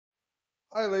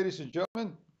Hi, ladies and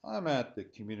gentlemen. I'm at the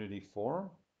community forum.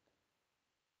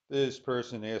 This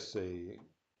person asks a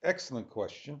excellent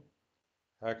question.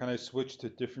 How can I switch to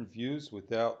different views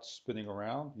without spinning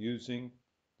around using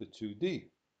the 2D?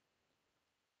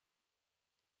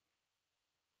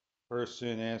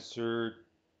 Person answered,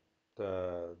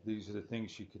 these are the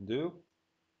things you can do,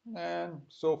 and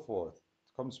so forth.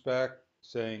 Comes back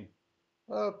saying,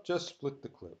 well, just split the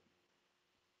clip.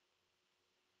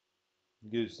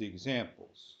 Gives the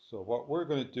examples. So what we're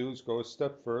going to do is go a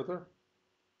step further,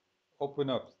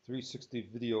 open up 360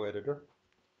 Video Editor,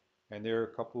 and there are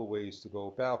a couple of ways to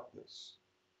go about this.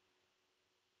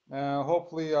 Now,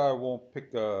 hopefully I won't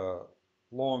pick a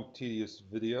long, tedious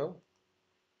video.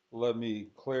 Let me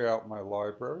clear out my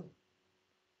library.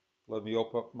 Let me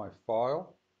open up my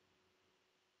file.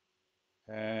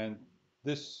 And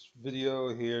this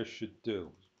video here should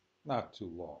do. Not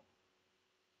too long.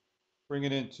 Bring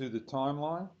it into the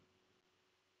timeline.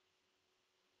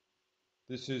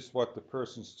 This is what the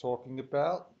person's talking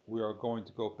about. We are going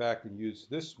to go back and use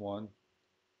this one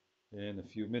in a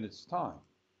few minutes' time.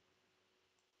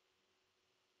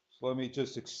 So let me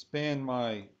just expand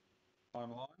my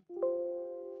timeline.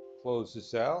 Close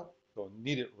this out. Don't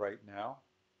need it right now.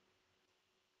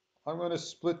 I'm going to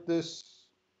split this,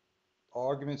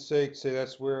 argument's sake, say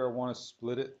that's where I want to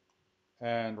split it,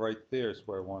 and right there is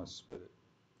where I want to split it.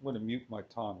 I'm going to mute my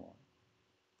timeline.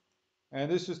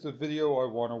 And this is the video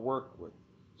I want to work with.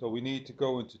 So we need to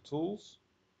go into Tools,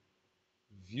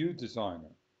 View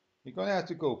Designer. You're going to have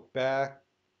to go back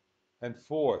and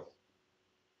forth.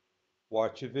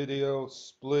 Watch a video,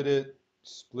 split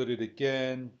it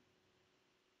again,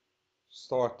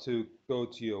 start to go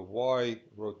to your Y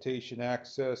rotation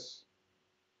axis,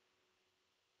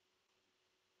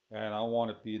 and I want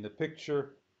to be in the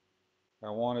picture. I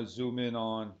want to zoom in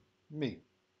on me.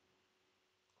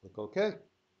 Click OK.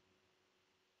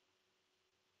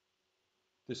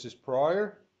 This is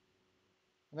prior,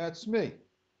 and that's me,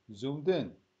 zoomed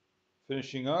in.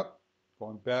 Finishing up,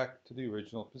 going back to the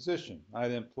original position. I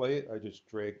didn't play it, I just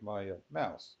dragged my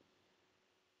mouse.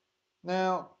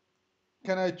 Now,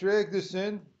 can I drag this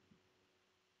in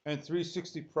and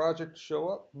 360 project show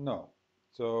up? No.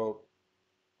 So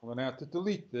I'm going to have to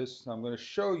delete this. I'm going to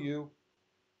show you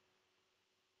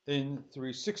in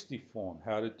 360 form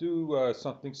how to do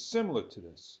something similar to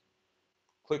this.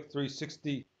 Click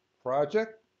 360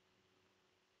 project.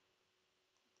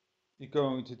 You're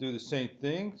going to do the same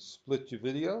thing, split your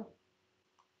video.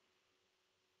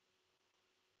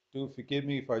 Do forgive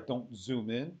me if I don't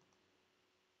zoom in.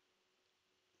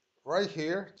 Right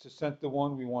here, to center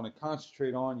one we want to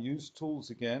concentrate on, use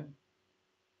tools again.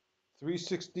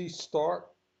 360 start,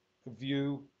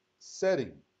 view,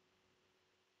 setting.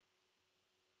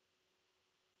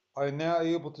 I'm now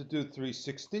able to do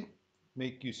 360,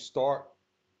 make you start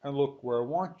and look where I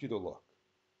want you to look.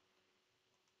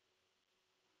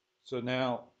 So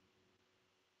now,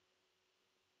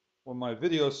 when my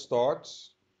video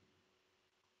starts,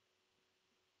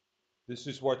 this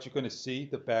is what you're going to see,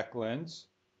 the back lens.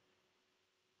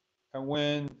 And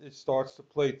when it starts to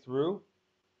play through,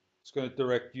 it's going to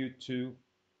direct you to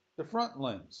the front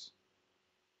lens.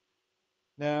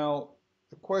 Now,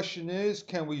 the question is,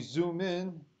 can we zoom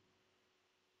in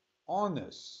on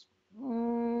this?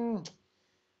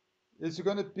 Is it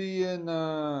going to be in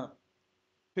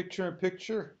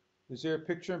picture-in-picture? Is there a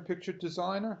picture-in-picture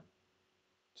designer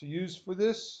to use for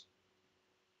this?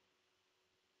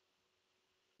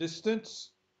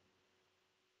 Distance?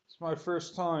 It's my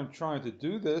first time trying to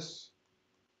do this.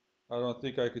 I don't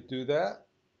think I could do that.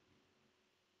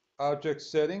 Object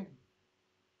setting.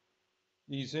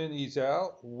 Ease in, ease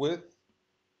out. Width.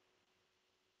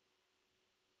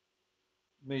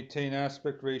 Maintain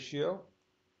aspect ratio.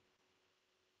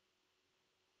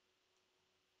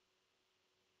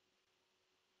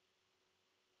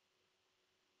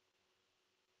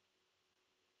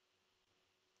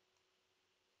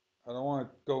 I don't want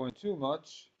to go in too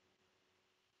much.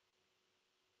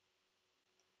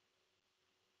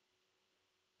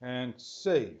 And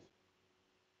save.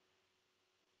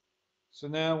 So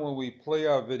now when we play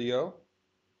our video,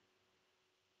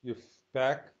 you're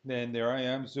back, then there I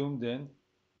am zoomed in.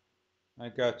 I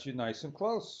got you nice and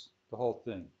close, the whole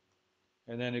thing.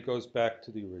 And then it goes back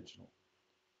to the original.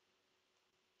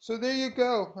 So there you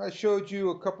go. I showed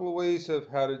you a couple of ways of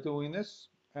how to doing this,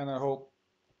 and I hope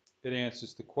it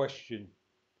answers the question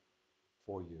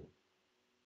for you.